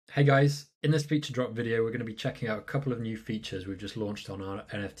Hey guys, in this feature drop video, we're going to be checking out a couple of new features we've just launched on our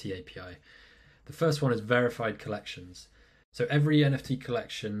NFT API. The first one is verified collections. So every NFT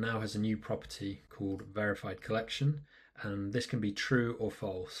collection now has a new property called verified collection, and this can be true or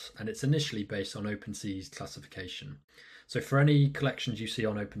false, and it's initially based on OpenSea's classification. So for any collections you see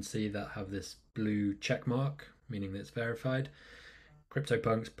on OpenSea that have this blue check mark, meaning that it's verified,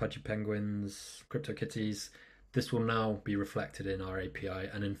 CryptoPunks, Pudgy Penguins, CryptoKitties, this will now be reflected in our API,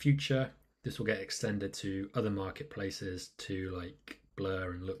 and in future, this will get extended to other marketplaces to like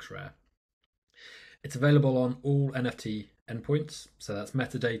Blur and LooksRare. It's available on all NFT endpoints, so that's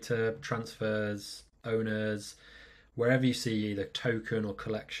metadata, transfers, owners. Wherever you see either token or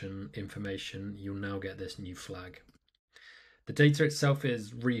collection information, you'll now get this new flag. The data itself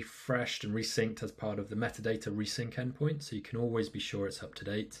is refreshed and resynced as part of the metadata resync endpoint, so you can always be sure it's up to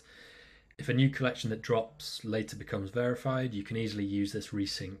date. If a new collection that drops later becomes verified, you can easily use this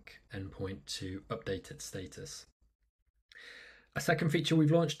resync endpoint to update its status. A second feature we've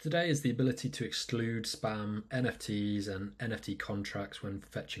launched today is the ability to exclude spam NFTs and NFT contracts when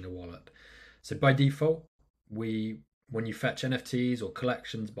fetching a wallet. So by default, when you fetch NFTs or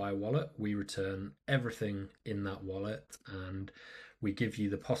collections by a wallet, we return everything in that wallet and we give you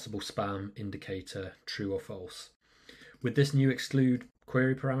the possible spam indicator, true or false. With this new exclude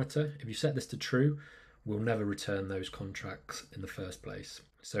query parameter, if you set this to true, we'll never return those contracts in the first place.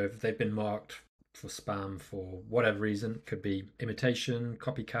 So if they've been marked for spam for whatever reason, could be imitation,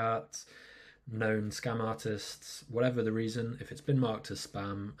 copycats, known scam artists, whatever the reason, if it's been marked as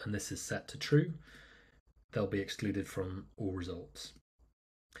spam and this is set to true, they'll be excluded from all results.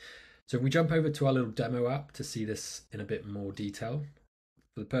 So if we jump over to our little demo app to see this in a bit more detail,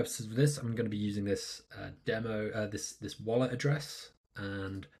 for the purposes of this, I'm going to be using this this wallet address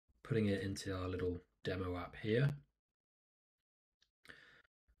and putting it into our little demo app here.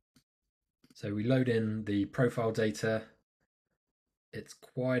 So we load in the profile data. It's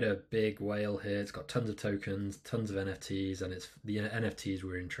quite a big whale here. It's got tons of tokens, tons of NFTs, and it's the NFTs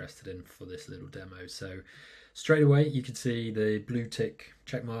we're interested in for this little demo. So straight away, you can see the blue tick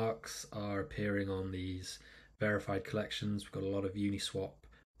check marks are appearing on these verified collections. We've got a lot of Uniswap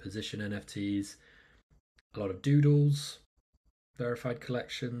position NFTs, a lot of doodles, verified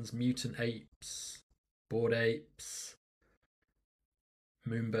collections, mutant apes, bored apes,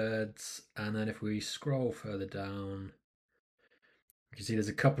 moonbirds, and then if we scroll further down, you can see there's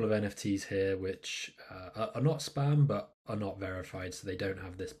a couple of NFTs here which are not spam but are not verified, so they don't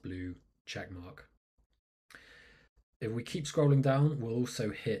have this blue check mark. If we keep scrolling down, we'll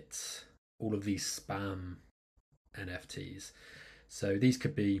also hit all of these spam NFTs. So these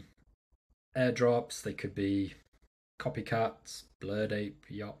could be airdrops, they could be copycats, Blurred Ape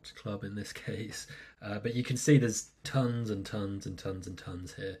Yacht Club in this case, but you can see there's tons and tons and tons and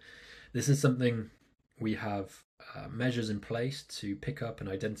tons here. This is something we have measures in place to pick up and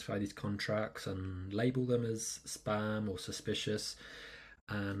identify these contracts and label them as spam or suspicious.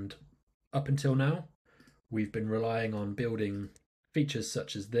 And up until now, we've been relying on building features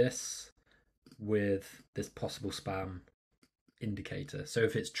such as this with this possible spam indicator. So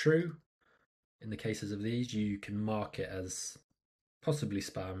if it's true, in the cases of these, you can mark it as possibly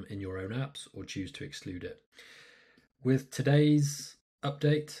spam in your own apps or choose to exclude it. With today's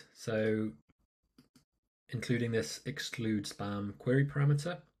update, so including this exclude spam query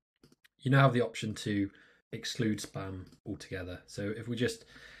parameter, you now have the option to exclude spam altogether. So if we just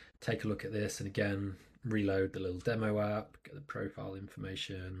take a look at this and again, reload the little demo app, get the profile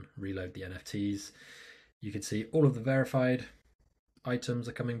information, reload the NFTs, you can see all of the verified items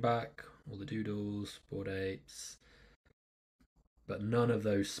are coming back, all the doodles, bored apes, but none of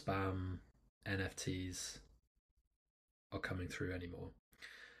those spam NFTs are coming through anymore.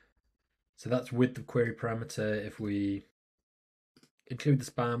 So that's with the query parameter. If we include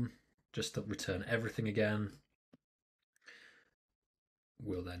the spam, just to return everything again,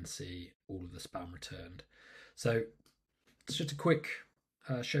 we'll then see all of the spam returned. So it's just a quick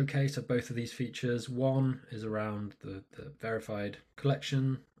showcase of both of these features. One is around the verified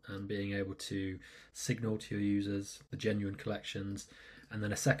collection and being able to signal to your users the genuine collections. And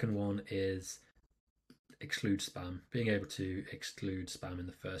then a second one is exclude spam, being able to exclude spam in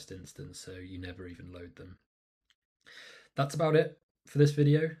the first instance so you never even load them. That's about it for this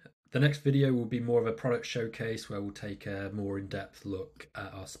video. The next video will be more of a product showcase where we'll take a more in-depth look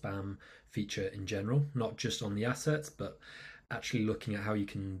at our spam feature in general, not just on the assets, but actually looking at how you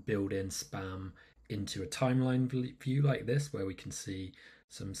can build in spam into a timeline view like this, where we can see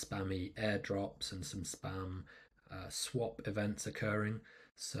some spammy airdrops and some spam swap events occurring.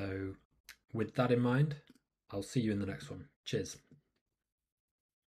 So with that in mind, I'll see you in the next one. Cheers.